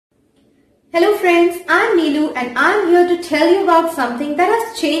Hello friends, I'm Neelu and I'm here to tell you about something that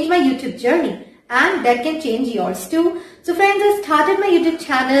has changed my YouTube journey and that can change yours too. So friends, I started my YouTube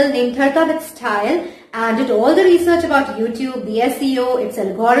channel named Tadka with Style and did all the research about YouTube, the SEO, its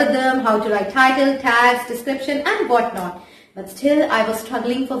algorithm, how to write title, tags, description and whatnot. But still I was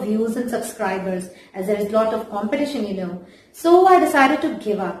struggling for views and subscribers as there is a lot of competition. So I decided to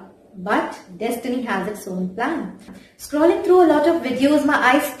give up. But destiny has its own plan. Scrolling through a lot of videos, my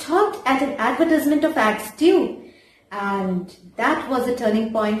eyes stopped at an advertisement of ads too. And that was a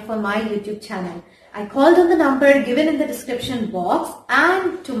turning point for my YouTube channel. I called on the number given in the description box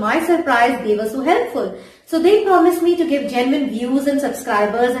and to my surprise, they were so helpful. So they promised me to give genuine views and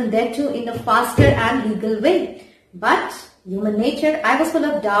subscribers and that too in a faster and legal way. But human nature, I was full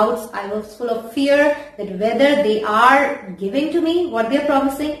of doubts, I was full of fear that whether they are giving to me what they are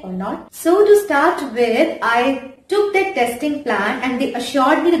promising or not. So to start with, I took that testing plan and they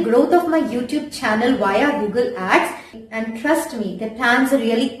assured me the growth of my YouTube channel via Google Ads. And trust me, their plans are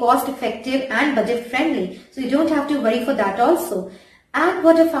really cost effective and budget friendly. So you don't have to worry for that also. And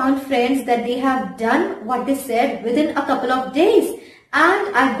what I found, friends, that they have done what they said within a couple of days.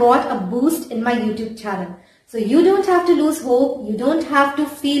 And I got a boost in my YouTube channel. So you don't have to lose hope. You don't have to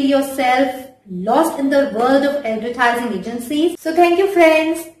feel yourself lost in the world of advertising agencies. So thank you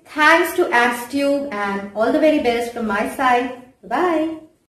friends. Thanks to AdsTube and all the very best from my side. Bye-bye.